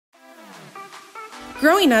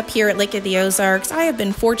Growing up here at Lake of the Ozarks, I have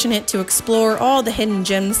been fortunate to explore all the hidden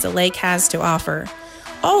gems the lake has to offer.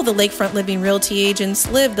 All the Lakefront Living Realty agents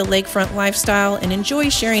live the lakefront lifestyle and enjoy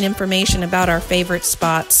sharing information about our favorite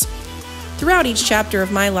spots. Throughout each chapter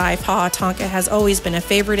of my life, Tonka has always been a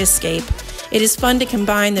favorite escape. It is fun to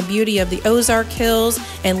combine the beauty of the Ozark Hills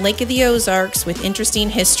and Lake of the Ozarks with interesting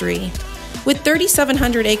history. With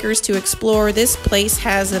 3,700 acres to explore, this place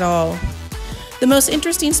has it all. The most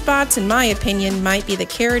interesting spots, in my opinion, might be the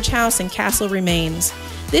carriage house and castle remains.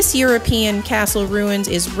 This European castle ruins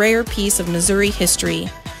is a rare piece of Missouri history.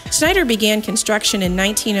 Schneider began construction in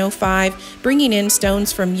 1905, bringing in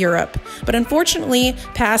stones from Europe, but unfortunately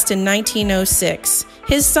passed in 1906.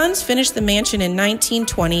 His sons finished the mansion in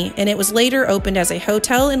 1920, and it was later opened as a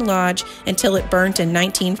hotel and lodge until it burnt in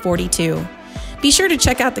 1942. Be sure to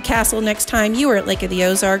check out the castle next time you are at Lake of the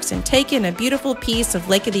Ozarks and take in a beautiful piece of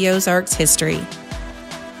Lake of the Ozarks history.